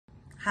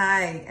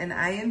Hi, and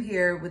I am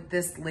here with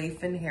this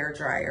Laifen hair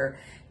dryer.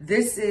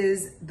 This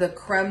is the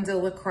creme de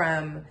la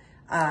creme.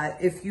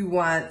 If you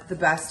want the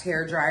best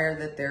hair dryer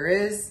that there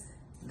is,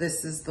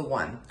 this is the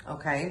one,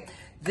 okay?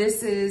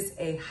 This is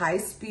a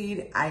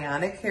high-speed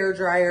Ionic hair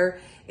dryer.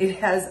 It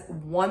has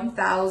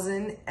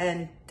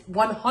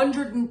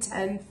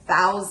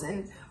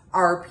 110,000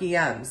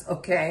 RPMs,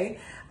 okay?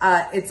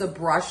 It's a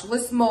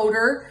brushless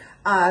motor,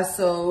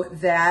 so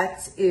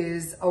that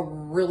is a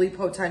really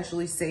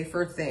potentially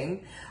safer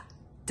thing.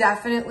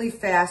 Definitely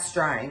fast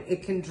drying.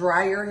 It can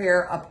dry your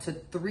hair up to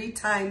 3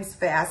 times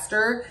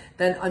faster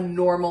than a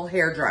normal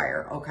hair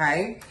dryer,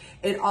 okay?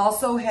 It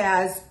also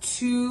has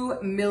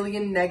 2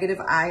 million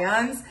negative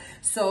ions,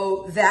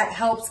 so that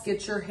helps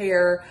get your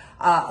hair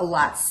a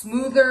lot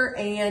smoother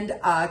and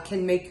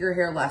can make your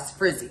hair less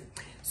frizzy.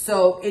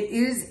 So it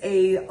is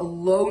a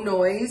low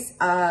noise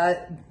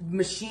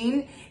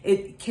machine.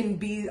 It can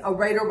be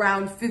right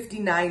around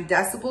 59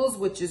 decibels,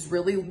 which is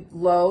really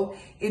low.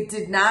 It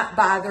did not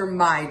bother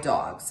my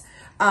dogs.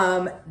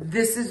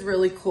 This is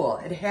really cool.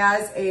 It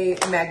has a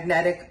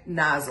magnetic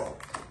nozzle.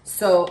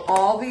 So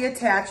all the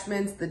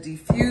attachments, the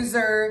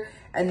diffuser,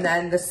 and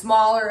then the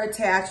smaller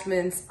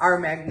attachments are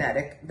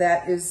magnetic.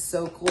 That is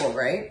so cool,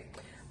 right?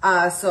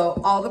 So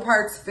all the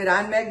parts fit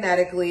on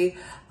magnetically.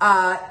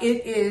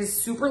 It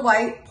is super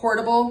light,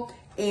 portable,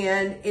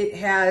 and it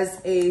has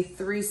a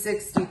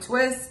 360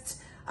 twist,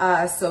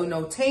 so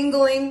no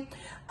tangling.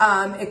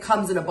 It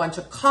comes in a bunch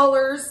of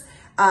colors,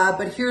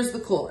 but here's the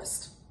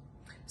coolest.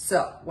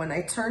 So when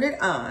I turn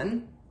it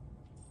on,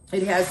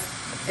 it has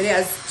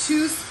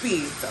 2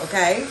 speeds,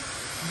 okay?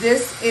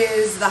 This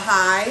is the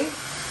high.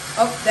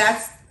 Oh,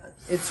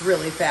 it's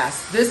really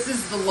fast. This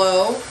is the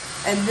low,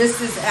 and this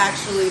is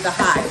actually the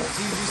high.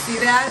 Do you see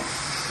that?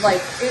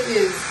 Like, it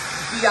is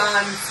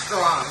beyond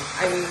strong.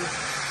 I mean,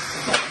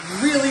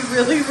 really,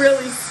 really,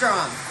 really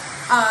strong.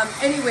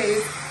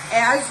 Anyways,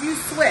 as you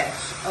switch,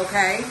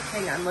 okay,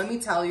 hang on, let me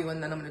tell you,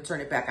 and then I'm gonna turn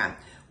it back on.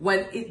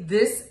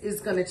 This is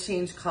gonna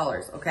change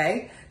colors,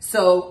 okay?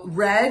 So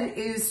red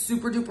is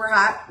super duper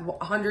hot,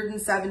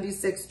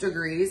 176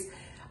 degrees.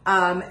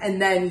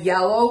 And then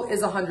yellow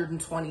is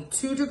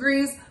 122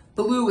 degrees.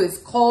 Blue is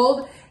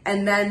cold.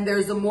 And then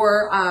there's a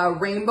more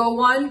rainbow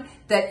one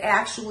that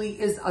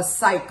actually is a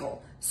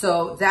cycle.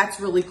 So that's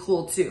really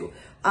cool too.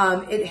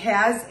 It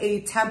has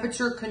a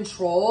temperature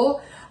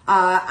control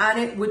on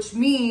it, which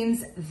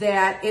means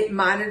that it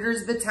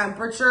monitors the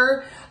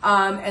temperature,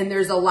 and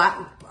there's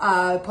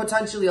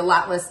potentially a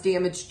lot less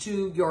damage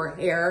to your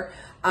hair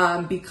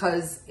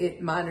because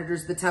it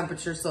monitors the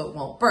temperature so it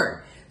won't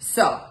burn.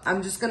 So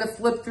I'm just gonna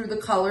flip through the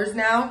colors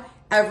now.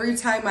 Every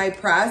time I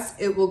press,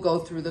 it will go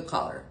through the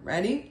color.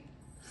 Ready?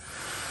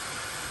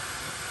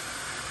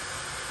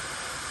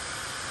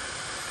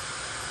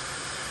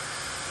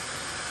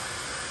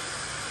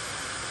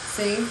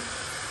 See?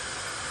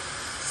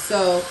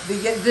 So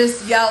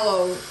this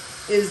yellow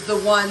is the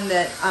one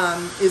that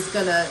is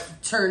gonna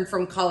turn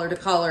from color to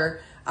color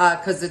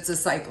because it's a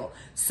cycle.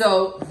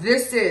 So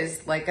this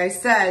is, like I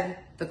said,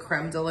 the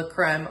creme de la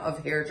creme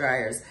of hair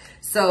dryers.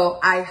 So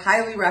I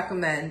highly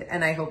recommend,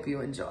 and I hope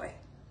you enjoy.